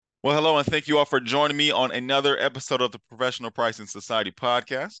Well, hello, and thank you all for joining me on another episode of the Professional Pricing Society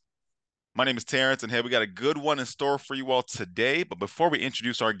podcast. My name is Terrence, and hey, we got a good one in store for you all today. But before we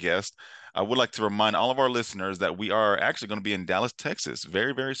introduce our guest, I would like to remind all of our listeners that we are actually going to be in Dallas, Texas,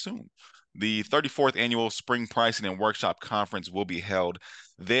 very, very soon. The 34th annual Spring Pricing and Workshop Conference will be held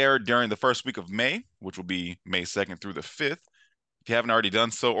there during the first week of May, which will be May 2nd through the 5th. If you haven't already done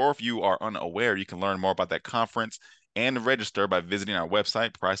so, or if you are unaware, you can learn more about that conference and register by visiting our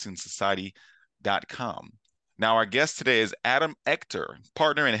website, pricingsociety.com. Now, our guest today is Adam Ector,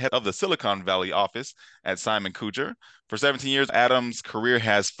 partner and head of the Silicon Valley office at Simon Kucher. For 17 years, Adam's career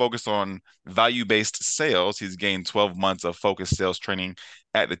has focused on value-based sales. He's gained 12 months of focused sales training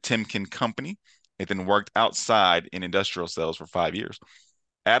at the Timken Company and then worked outside in industrial sales for 5 years.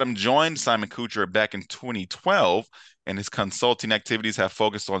 Adam joined Simon Kucher back in 2012, and his consulting activities have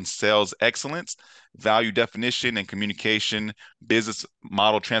focused on sales excellence, value definition and communication, business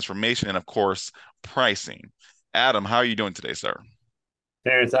model transformation, and of course, pricing. Adam, how are you doing today, sir?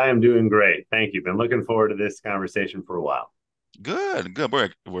 Terrence, I am doing great. Thank you. Been looking forward to this conversation for a while. Good, good.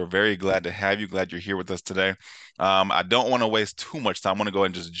 We're very glad to have you. Glad you're here with us today. I don't want to waste too much time. I want to go ahead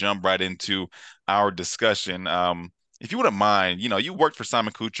and just jump right into our discussion. If you wouldn't mind, you worked for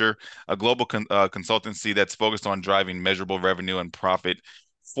Simon Kucher, a global consultancy that's focused on driving measurable revenue and profit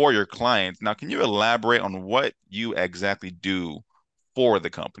for your clients. Now, can you elaborate on what you exactly do for the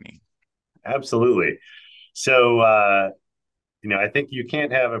company? Absolutely. So, I think you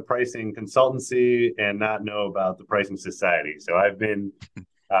can't have a pricing consultancy and not know about the Pricing Society. So I've been,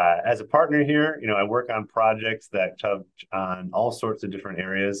 as a partner here, I work on projects that touch on all sorts of different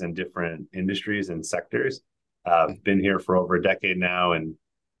areas and different industries and sectors. I've been here for over a decade now and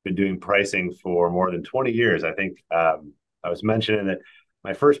been doing pricing for more than 20 years. I think I was mentioning that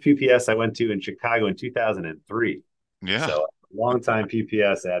my first PPS I went to in Chicago in 2003. Yeah, So longtime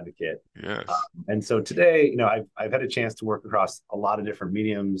PPS advocate. yes. And so today, I've had a chance to work across a lot of different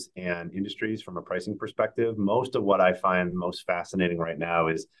mediums and industries from a pricing perspective. Most of what I find most fascinating right now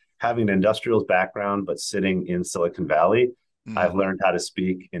is having an industrials background, but sitting in Silicon Valley. I've Hmm. learned how to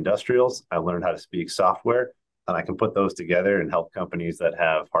speak industrials. I've learned how to speak software, and I can put those together and help companies that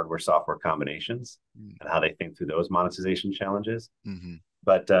have hardware software combinations and how they think through those monetization challenges. Hmm.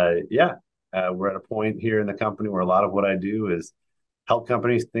 But we're at a point here in the company where a lot of what I do is help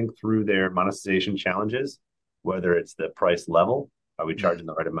companies think through their monetization challenges, whether it's the price level, are we charging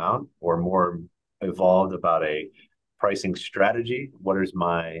the right amount, or more evolved about a pricing strategy? What is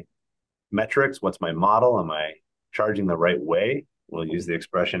my metrics? What's my model? Am I charging the right way? We'll use the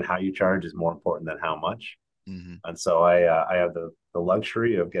expression how you charge is more important than how much. Hmm. And so I have the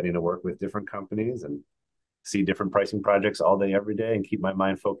luxury of getting to work with different companies and see different pricing projects all day, every day, and keep my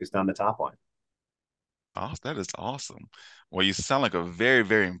mind focused on the top line. Oh, that is awesome. Well, you sound like a very,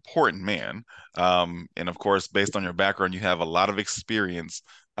 very important man. And of course, based on your background, you have a lot of experience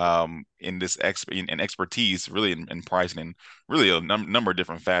in this in expertise, really in pricing, in really a number of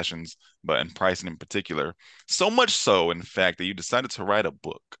different fashions, but in pricing in particular. So much so, in fact, that you decided to write a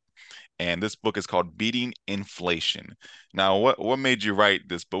book. And this book is called Beating Inflation. Now, what made you write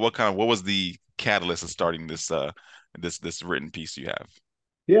this? But what was the catalyst of starting this written piece you have?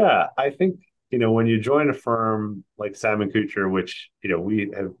 Yeah, I think, when you join a firm like Simon Kucher, which,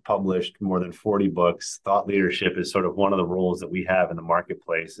 we have published more than 40 books, thought leadership is sort of one of the roles that we have in the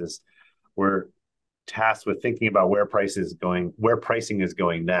marketplace is we're tasked with thinking about where pricing is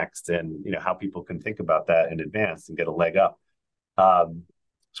going next and, how people can think about that in advance and get a leg up. Um,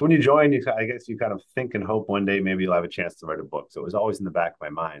 so when you join, I guess you kind of think and hope one day maybe you'll have a chance to write a book. So it was always in the back of my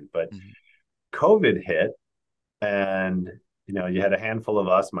mind. But Mhm. COVID hit and you had a handful of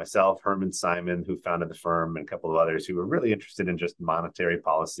us, myself, Herman Simon, who founded the firm, and a couple of others who were really interested in just monetary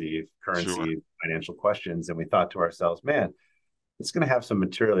policy, Sure. currency, financial questions. And we thought to ourselves, man, it's going to have some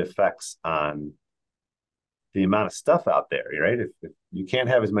material effects on the amount of stuff out there, right? If you can't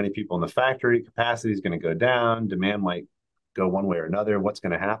have as many people in the factory, capacity is going to go down, demand might go one way or another. What's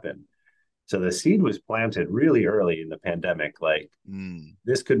going to happen? So the seed was planted really early in the pandemic. Like Mm,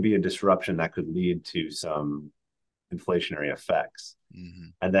 this could be a disruption that could lead to some inflationary effects.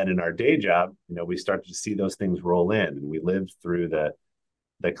 mhm. And then in our day job, we started to see those things roll in, and we lived through the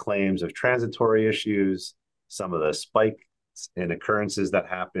claims of transitory issues, some of the spikes in occurrences that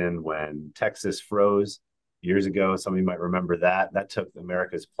happened when Texas froze years ago. Some of you might remember that. That took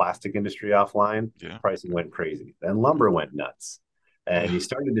America's plastic industry offline. Yeah. Pricing went crazy. Then lumber went nuts. And Yeah. you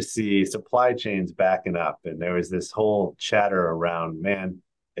started to see supply chains backing up. And there was this whole chatter around, man,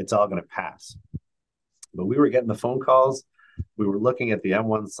 it's all going to pass. But we were getting the phone calls. We were looking at the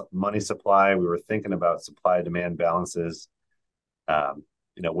M1 money supply. We were thinking about supply demand balances. Um,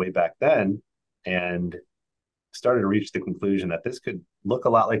 way back then, and started to reach the conclusion that this could look a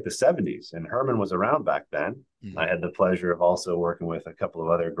lot like the 70s. And Herman was around back then. I Mhm. had the pleasure of also working with a couple of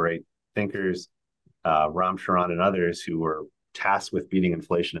other great thinkers, Ram Charan and others, who were tasked with beating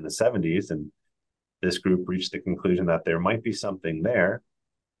inflation in the 70s. And this group reached the conclusion that there might be something there.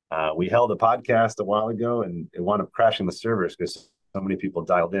 We held a podcast a while ago, and it wound up crashing the servers because so many people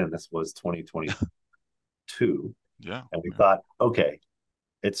dialed in. This was 2022, Yeah, and we yeah, thought, okay,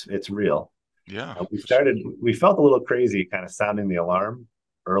 it's real. yeah, We for sure. started. We felt a little crazy, kind of sounding the alarm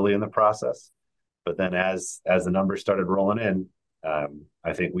early in the process, but then as the numbers started rolling in,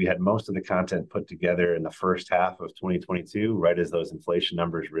 I think we had most of the content put together in the first half of 2022, right as those inflation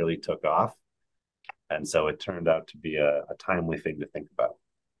numbers really took off, and so it turned out to be a timely thing to think about.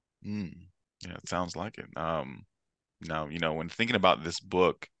 Mm. Yeah, it sounds like it. Now, when thinking about this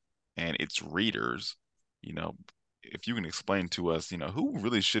book and its readers, you know, if you can explain to us, who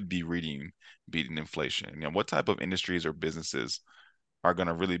really should be reading Beating Inflation? What type of industries or businesses are going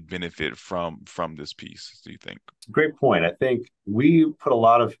to really benefit from this piece, do you think? Great point. I think we put a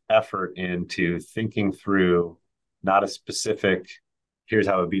lot of effort into thinking through not a specific, here's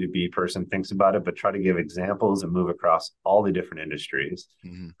how a B2B person thinks about it, but try to give examples and move across all the different industries.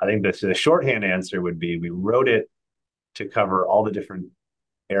 Hmm. I think the shorthand answer would be we wrote it to cover all the different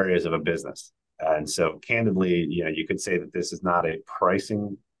areas of a business. And so, candidly, you could say that this is not a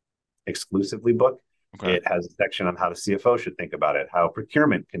pricing exclusively book. Okay. It has a section on how the CFO should think about it, how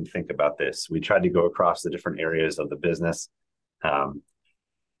procurement can think about this. We tried to go across the different areas of the business, um,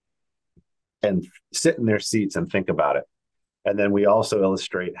 and sit in their seats and think about it. And then we also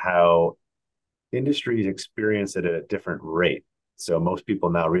illustrate how industries experience it at a different rate. So most people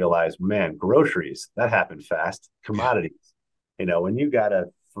now realize, man, groceries, that happened fast. Yeah. Commodities, when you got a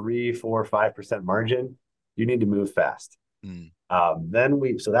 3, 4, 5% margin, you need to move fast. Mm.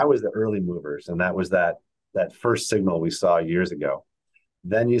 So that was the early movers, and that was that first signal we saw years ago.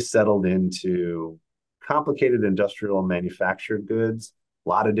 Then you settled into complicated industrial manufactured goods, a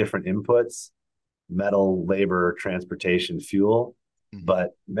lot of different inputs, metal, labor, transportation, fuel. Hmm.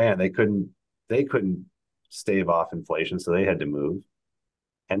 But man, they couldn't stave off inflation, so they had to move.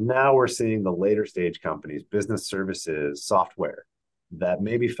 And now we're seeing the later stage companies, business services, software, that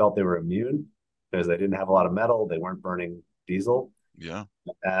maybe felt they were immune because they didn't have a lot of metal, they weren't burning diesel. Yeah,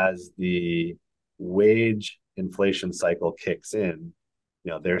 As the wage inflation cycle kicks in,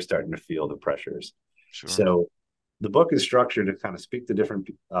 they're starting to feel the pressures. sure. So the book is structured to kind of speak to different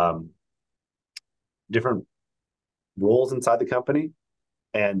roles inside the company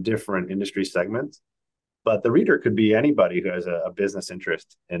and different industry segments. But the reader could be anybody who has a business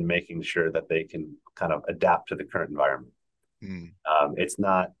interest in making sure that they can kind of adapt to the current environment. Mm. It's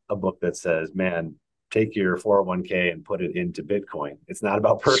not a book that says, man, take your 401k and put it into Bitcoin. It's not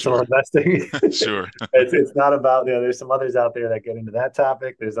about personal Sure. investing. Sure. It's not about, there's some others out there that get into that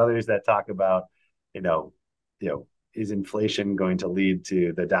topic. There's others that talk about, you know, you know, is inflation going to lead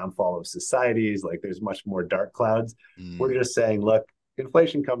to the downfall of societies? Like there's much more dark clouds. We're Mm. just saying, look,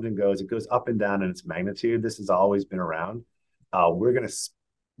 inflation comes and goes. It goes up and down in its magnitude. This has always been around. We're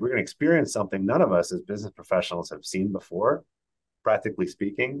gonna experience something none of us as business professionals have seen before. Practically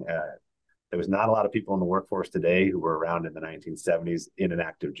speaking, there was not a lot of people in the workforce today who were around in the 1970s in an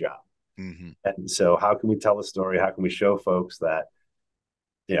active job. Hmm. And so, how can we tell a story? How can we show folks that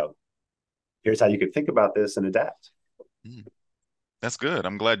you know here's how you could think about this and adapt? Mm. That's good.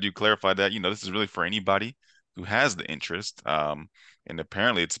 I'm glad you clarified that. This is really for anybody who has the interest. And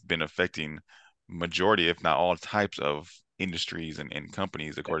apparently it's been affecting majority, if not all types of industries and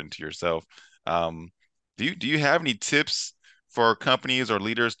companies, according to yourself. Um, do you have any tips for companies or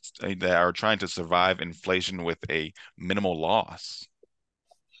leaders that are trying to survive inflation with a minimal loss?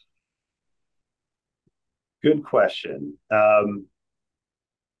 Good question.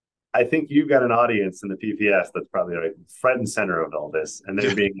 I think you've got an audience in the PPS that's probably like front and center of all this, and they're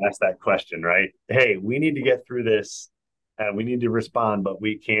Yeah. being asked that question, right? Hey, we need to get through this, and we need to respond, but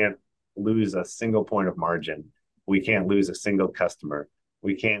we can't lose a single point of margin. We can't lose a single customer.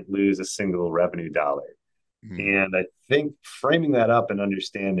 We can't lose a single revenue dollar. Mm. And I think framing that up and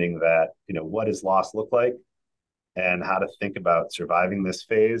understanding that, what does loss look like and how to think about surviving this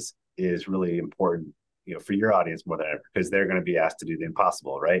phase is really important, for your audience more than ever, because they're going to be asked to do the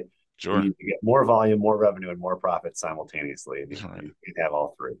impossible, right? We Sure. need to get more volume, more revenue, and more profit simultaneously. And All right. you have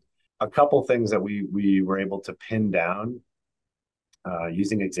all three. A couple things that we were able to pin down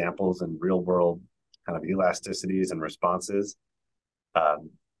using examples and real world kind of elasticities and responses.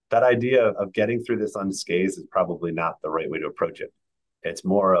 Um, that idea of getting through this unscathed is probably not the right way to approach it. It's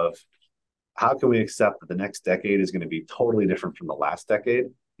more of how can we accept that the next decade is going to be totally different from the last decade?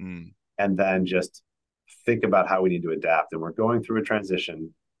 Mm, And then just think about how we need to adapt. And we're going through a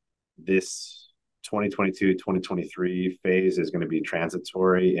transition. This 2022, 2023 phase is going to be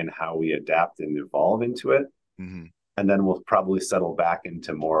transitory in how we adapt and evolve into it. mm-hmm, And then we'll probably settle back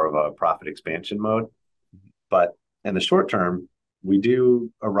into more of a profit expansion mode. But in the short term, we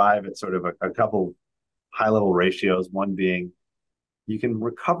do arrive at sort of a couple high level ratios. One being you can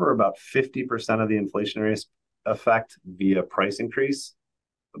recover about 50% of the inflationary effect via price increase.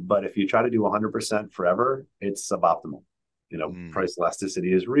 But if you try to do 100% forever, it's suboptimal. mm, Price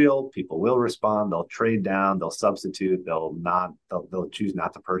elasticity is real. People will respond. They'll trade down. They'll substitute. They'll choose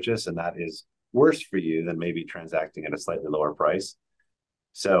not to purchase. And that is worse for you than maybe transacting at a slightly lower price.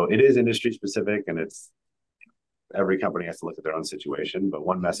 So it is industry specific, and it's every company has to look at their own situation. But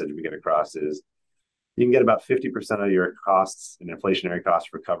one message we get across is you can get about 50% of your costs and inflationary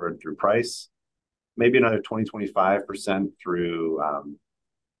costs recovered through price, maybe another 20-25% through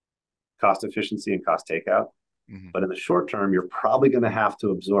cost efficiency and cost takeout. mm-hmm, But in the short term, you're probably going to have to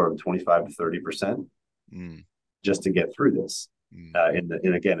absorb 25 to 30% mm, just to get through this. mm, In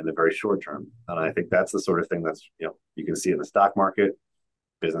the very short term, and I think that's the sort of thing that's you can see in the stock market.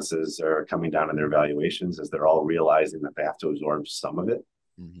 Businesses are coming down in their valuations as they're all realizing that they have to absorb some of it.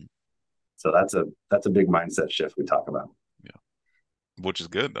 mm-hmm. So that's a big mindset shift we talk about. Yeah, which is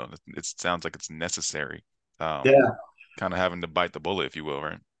good though. It sounds like it's necessary. Um, Yeah, kind of having to bite the bullet, if you will,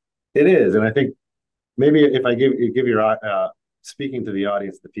 right? it is, and I think maybe if I give your speaking to the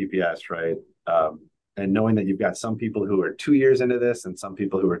audience, the PPS, right, and knowing that you've got some people who are 2 years into this and some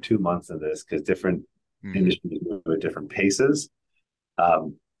people who are 2 months into this because different Mm, industries move at different paces.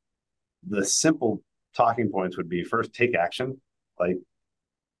 Um, the simple talking points would be first, take action. Like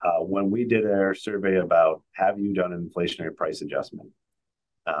when we did our survey about have you done an inflationary price adjustment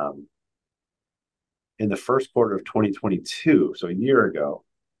um, in the first quarter of 2022, so a year ago,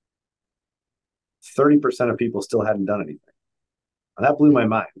 30% of people still hadn't done anything. And that blew my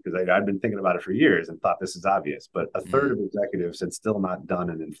mind because I'd been thinking about it for years and thought this is obvious. But a third mm, of executives had still not done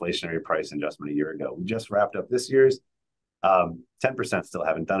an inflationary price adjustment a year ago. We just wrapped up this year's. 10% still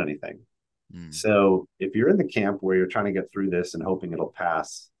haven't done anything. mm, So if you're in the camp where you're trying to get through this and hoping it'll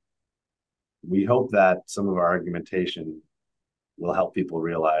pass, we hope that some of our argumentation will help people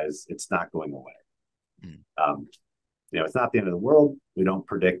realize it's not going away. mm. Um, it's not the end of the world. We don't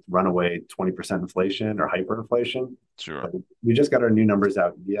predict runaway 20% inflation or hyperinflation. Sure. But we just got our new numbers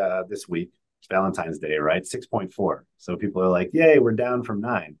out this week. It's Valentine's Day, right? 6.4. So people are like, yay, we're down from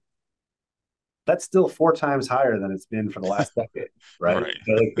 9. That's still 4 times higher than it's been for the last decade, right? Right.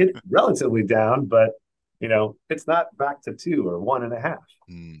 So like, it's relatively down, but it's not back to 2 or 1.5.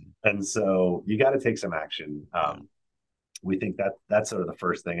 Mm, And so you got to take some action. yeah. We think that that's sort of the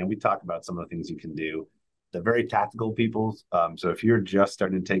first thing. And we talk about some of the things you can do. The very tactical people. So if you're just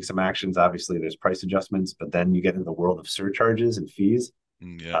starting to take some actions, obviously there's price adjustments, but then you get into the world of surcharges and fees.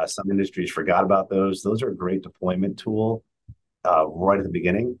 Yeah. Some industries forgot about those. Those are a great deployment tool right at the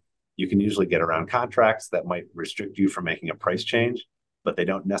beginning. You can usually get around contracts that might restrict you from making a price change, but they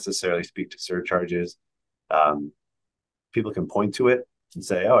don't necessarily speak to surcharges. Um, People can point to it and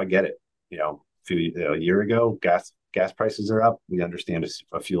say, "Oh, I get it." A year ago, gas prices are up. We understand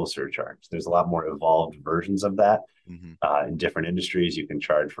a fuel surcharge. There's a lot more evolved versions of that Mm-hmm. in different industries. You can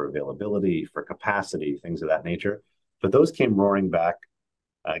charge for availability, for capacity, things of that nature. But those came roaring back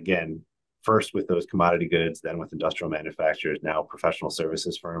again. First with those commodity goods, then with industrial manufacturers. Now professional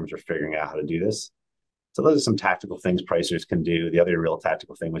services firms are figuring out how to do this. So those are some tactical things pricers can do. The other real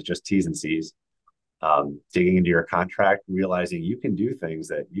tactical thing was just T's and C's, digging into your contract, realizing you can do things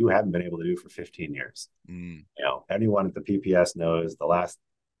that you haven't been able to do for 15 years. Mm, Anyone at the PPS knows the last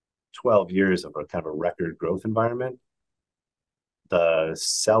 12 years of a kind of a record growth environment, the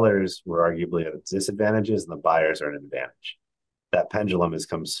sellers were arguably at disadvantages and the buyers are at an advantage. That pendulum has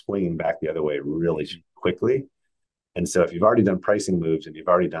come swinging back the other way really mm-hmm. quickly. And so if you've already done pricing moves and you've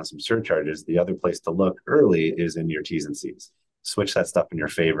already done some surcharges, the other place to look early is in your T's and C's. Switch that stuff in your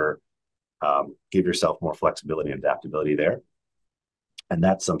favor. Give yourself more flexibility and adaptability there. And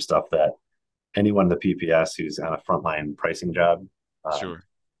that's some stuff that anyone in the PPS who's on a frontline pricing job, Sure.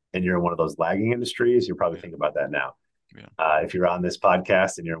 and you're in one of those lagging industries, you're probably Yeah. thinking about that now. Yeah. If you're on this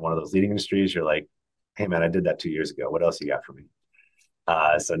podcast and you're in one of those leading industries, you're like, hey, man, I did that 2 years ago. What else you got for me?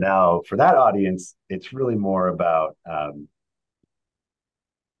 So now for that audience, it's really more about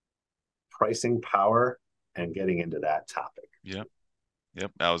pricing power and getting into that topic. Yep.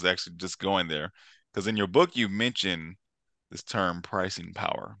 Yep. I was actually just going there because in your book you mentioned this term pricing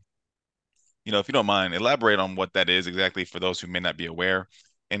power. If you don't mind, elaborate on what that is exactly for those who may not be aware.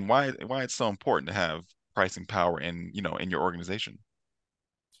 and why it's so important to have pricing power in your organization.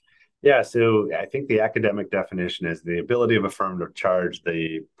 Yeah, so I think the academic definition is the ability of a firm to charge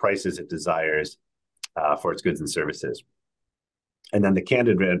the prices it desires for its goods and services. And then the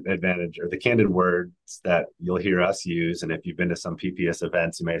candid advantage, or the candid words that you'll hear us use, and if you've been to some PPS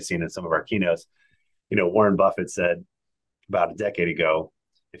events, you may have seen in some of our keynotes, Warren Buffett said about a decade ago,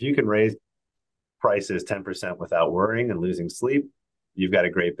 if you can raise prices 10% without worrying and losing sleep, you've got a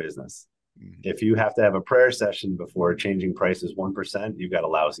great business. Mm-hmm. If you have to have a prayer session before changing prices 1%, you've got a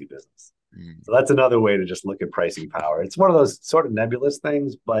lousy business. Mm-hmm. So that's another way to just look at pricing power. It's one of those sort of nebulous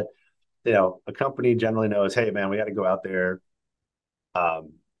things, but a company generally knows, hey man, we got to go out there.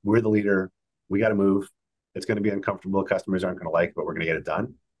 We're the leader. We got to move. It's going to be uncomfortable. Customers aren't going to like it, but we're going to get it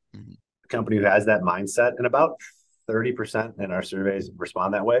done. Mm-hmm. A company who has that mindset, and about 30% in our surveys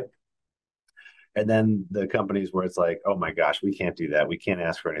respond that way. And then the companies where it's like, oh my gosh, we can't do that. We can't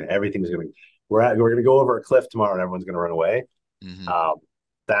ask for anything. Everything's we're going to go over a cliff tomorrow and everyone's going to run away. Mm-hmm.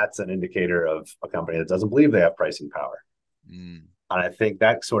 That's an indicator of a company that doesn't believe they have pricing power. Mm. And I think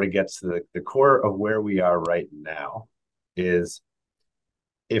that sort of gets to the core of where we are right now is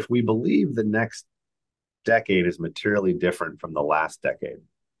if we believe the next decade is materially different from the last decade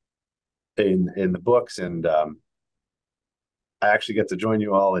in the books. And I actually get to join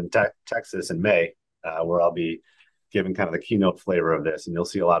you all in Texas in May, where I'll be giving kind of the keynote flavor of this. And you'll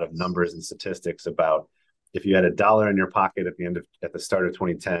see a lot of numbers and statistics about if you had $1 in your pocket at the start of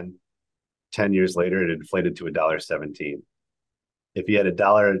 2010, 10 years later, it inflated to $1.17. If you had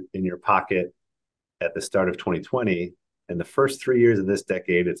 $1 in your pocket at the start of 2020, in the first 3 years of this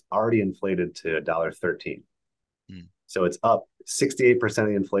decade, it's already inflated to $1.13. Mm. So it's up 68% of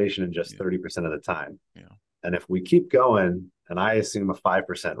the inflation in just 30% of the time. Yeah. And if we keep going, and I assume a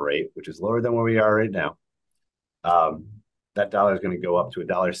 5% rate, which is lower than where we are right now, that dollar is going to go up to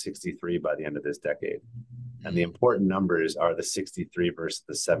 $1.63 by the end of this decade. And the important numbers are the 63 versus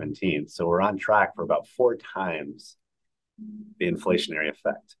the 17. So we're on track for about 4 times the inflationary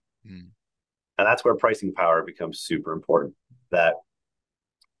effect. Mm. And that's where pricing power becomes super important, that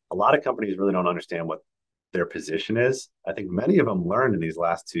a lot of companies really don't understand what their position is. I think many of them learned in these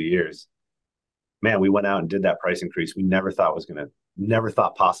last 2 years, man, we went out and did that price increase we never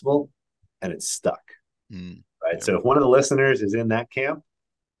thought possible, and it's stuck. Mm. Right. Yeah. So if one of the listeners is in that camp,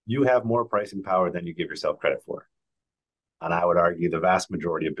 you have more pricing power than you give yourself credit for. And I would argue the vast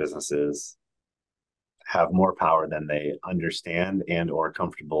majority of businesses have more power than they understand and or are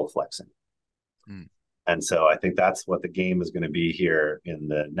comfortable flexing. Mm. And so I think that's what the game is going to be here in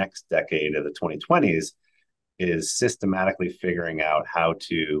the next decade of the 2020s, is systematically figuring out how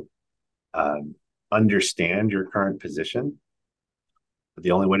to understand your current position. But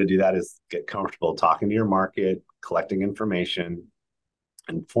the only way to do that is get comfortable talking to your market, collecting information,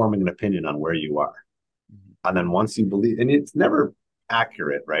 and forming an opinion on where you are. Mm-hmm. And then once you believe, and it's never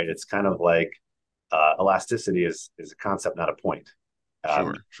accurate, right? It's kind of like elasticity is a concept, not a point.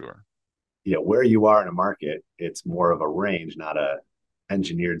 Sure. Where you are in a market, it's more of a range, not a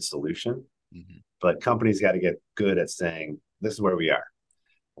engineered solution. Mm-hmm. But companies got to get good at saying, this is where we are.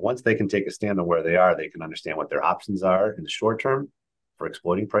 Once they can take a stand on where they are, they can understand what their options are in the short term for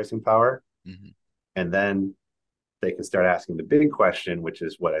exploiting pricing power. Mm-hmm. And then they can start asking the big question, which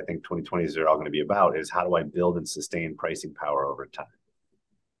is what I think 2020s are all going to be about, is how do I build and sustain pricing power over time?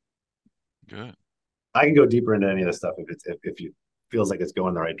 Good. I can go deeper into any of this stuff if you feels like it's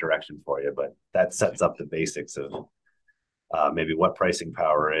going the right direction for you, but that sets up the basics of maybe what pricing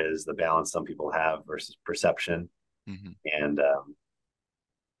power is, the balance some people have versus perception, mm-hmm. and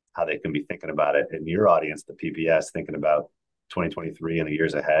how they can be thinking about it in your audience, the PPS, thinking about 2023 and the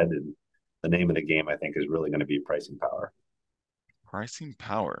years ahead. And the name of the game, I think, is really going to be pricing power. Pricing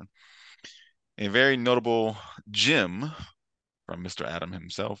power. A very notable gem from Mr. Adam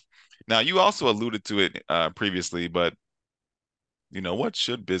himself. Now, you also alluded to it previously, but what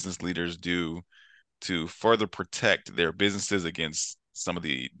should business leaders do to further protect their businesses against some of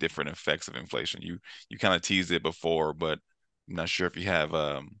the different effects of inflation? You kind of teased it before, but I'm not sure if you have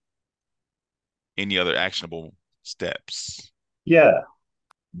any other actionable steps. Yeah.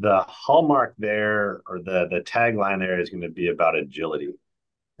 The hallmark there, or the tagline there, is going to be about agility.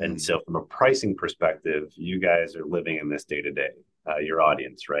 And so from a pricing perspective, you guys are living in this day to day, your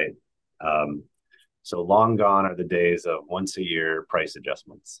audience, right? So long gone are the days of once a year price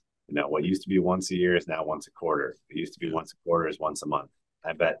adjustments. What used to be once a year is now once a quarter. It used to be once a quarter is once a month.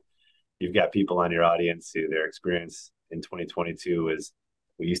 I bet you've got people on your audience who their experience in 2022 is,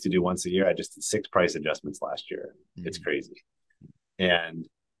 we used to do once a year. I just did 6 price adjustments last year. Mm-hmm. It's crazy. And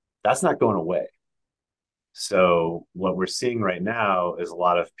that's not going away. So what we're seeing right now is a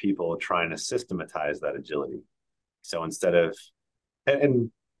lot of people trying to systematize that agility. So instead of,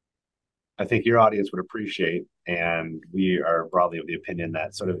 and I think your audience would appreciate, and we are broadly of the opinion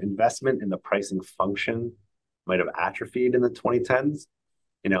that sort of investment in the pricing function might have atrophied in the 2010s.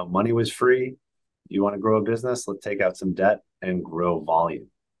 Money was free. You want to grow a business, let's take out some debt and grow volume.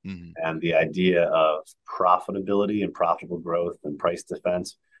 Hmm. And the idea of profitability and profitable growth and price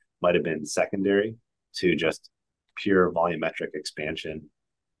defense might have been secondary to just pure volumetric expansion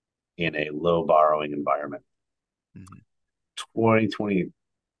in a low borrowing environment. Hmm. 2020,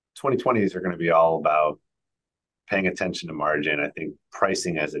 2020s are going to be all about paying attention to margin. I think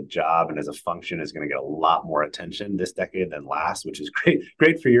pricing as a job and as a function is going to get a lot more attention this decade than last, which is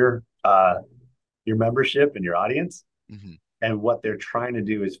great for your membership and your audience. Hmm. And what they're trying to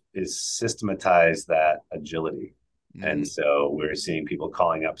do is systematize that agility. And Hmm. so we're seeing people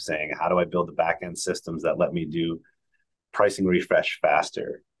calling up saying, how do I build the back end systems that let me do pricing refresh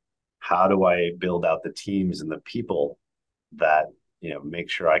faster? How do I build out the teams and the people that make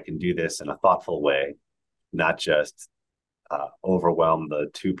sure I can do this in a thoughtful way, not just overwhelm the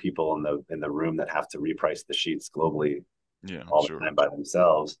two people in the room that have to reprice the sheets globally Yeah, all the sure. time by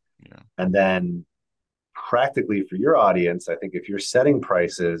themselves. Yeah. And then practically for your audience, I think if you're setting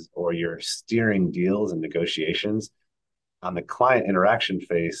prices or you're steering deals and negotiations on the client interaction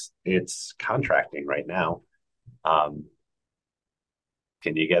phase, it's contracting right now. Um,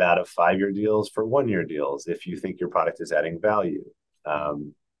 can you get out of 5-year deals for 1-year deals if you think your product is adding value? Mm.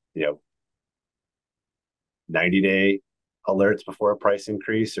 Um, you know, 90-day alerts before a price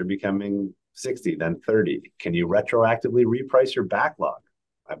increase are becoming 60, then 30. Can you retroactively reprice your backlog?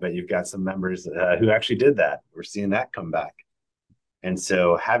 I bet you've got some members who actually did that. We're seeing that come back. And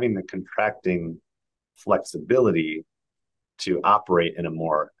so having the contracting flexibility to operate in a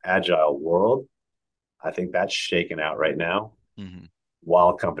more agile world, I think that's shaken out right now, Hmm.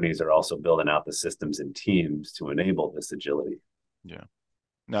 while companies are also building out the systems and teams to enable this agility. Yeah.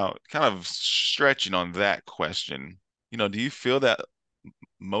 Now, kind of stretching on that question, do you feel that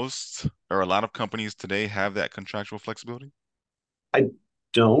most or a lot of companies today have that contractual flexibility? I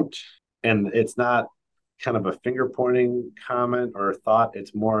don't, and it's not kind of a finger pointing comment or thought.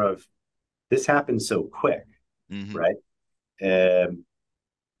 It's more of this happened so quick, Hmm. right? Um,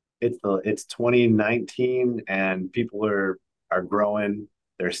 it's 2019 and people are growing.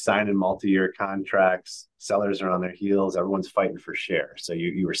 They're signing multi-year contracts. Sellers are on their heels. Everyone's fighting for share. So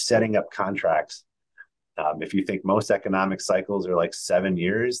you were setting up contracts. If you think most economic cycles are like 7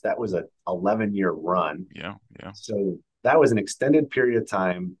 years, that was a 11-year run. Yeah, yeah. So that was an extended period of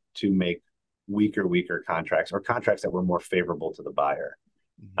time to make weaker contracts or contracts that were more favorable to the buyer.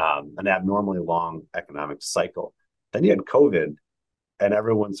 Hmm. An abnormally long economic cycle. Then you had COVID, and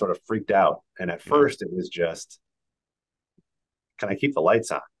everyone sort of freaked out. And at Yeah, first, it was just, can I keep the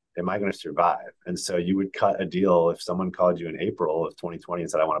lights on? Am I going to survive? And so you would cut a deal if someone called you in April of 2020 and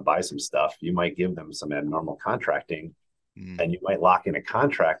said, I want to buy some stuff. You might give them some abnormal contracting and mm, you might lock in a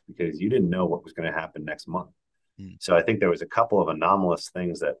contract because you didn't know what was going to happen next month. mm, So I think there was a couple of anomalous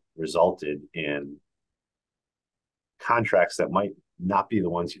things that resulted in contracts that might not be the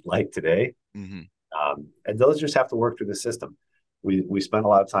ones you'd like today. hmm. And those just have to work through the system. We spent a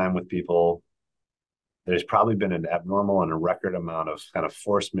lot of time with people. There's probably been an abnormal and a record amount of kind of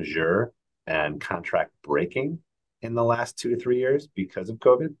force majeure and contract breaking in the last 2 to 3 years because of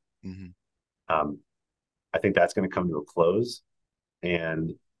COVID. Hmm. Um, I think that's going to come to a close.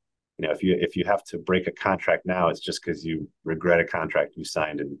 And if you have to break a contract now, it's just because you regret a contract you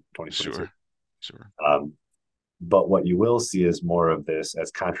signed in 2022. Sure, sure. Um, but what you will see is more of this as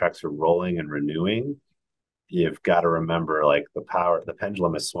contracts are rolling and renewing. You've got to remember, like the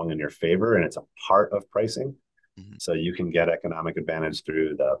pendulum is swung in your favor, and it's a part of pricing. Hmm. So you can get economic advantage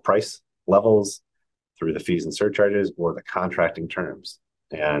through the price levels, through the fees and surcharges, or the contracting terms,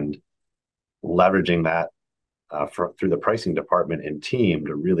 and leveraging that through the pricing department and team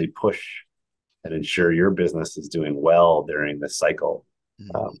to really push and ensure your business is doing well during this cycle.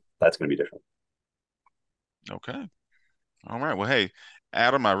 Hmm. That's going to be different. Okay. All right. Well, hey,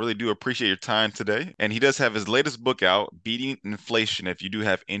 Adam, I really do appreciate your time today. And he does have his latest book out, Beating Inflation. If you do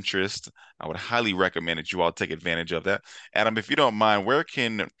have interest, I would highly recommend that you all take advantage of that. Adam, if you don't mind, where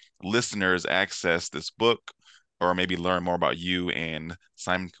can listeners access this book or maybe learn more about you and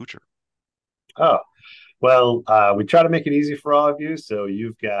Simon Kucher? Oh, well, we try to make it easy for all of you. So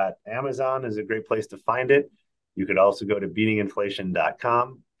you've got Amazon is a great place to find it. You could also go to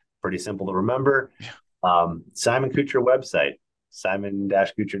beatinginflation.com. Pretty simple to remember. Yeah. Simon Kucher website,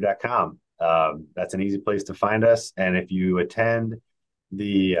 simon-kucher.com. That's an easy place to find us. And if you attend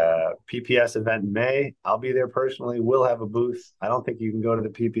the PPS event in May. I'll be there personally. We'll have a booth. I don't think you can go to the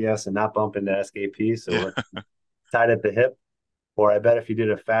PPS and not bump into SKP. So Yeah. we're tied at the hip. Or I bet if you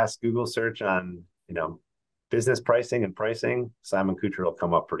did a fast Google search on, business pricing and pricing, Simon Kucher will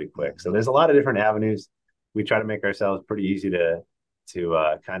come up pretty quick. So there's a lot of different avenues. We try to make ourselves pretty easy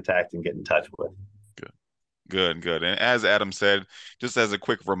to contact and get in touch with. Good. Good, good. And as Adam said, just as a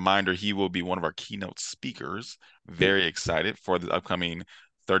quick reminder, he will be one of our keynote speakers. Very excited for the upcoming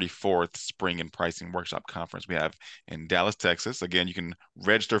 34th Spring and Pricing Workshop Conference we have in Dallas, Texas. Again, you can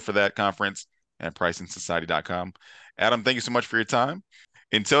register for that conference at pricingsociety.com. Adam, thank you so much for your time.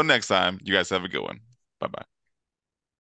 Until next time, you guys have a good one. Bye bye.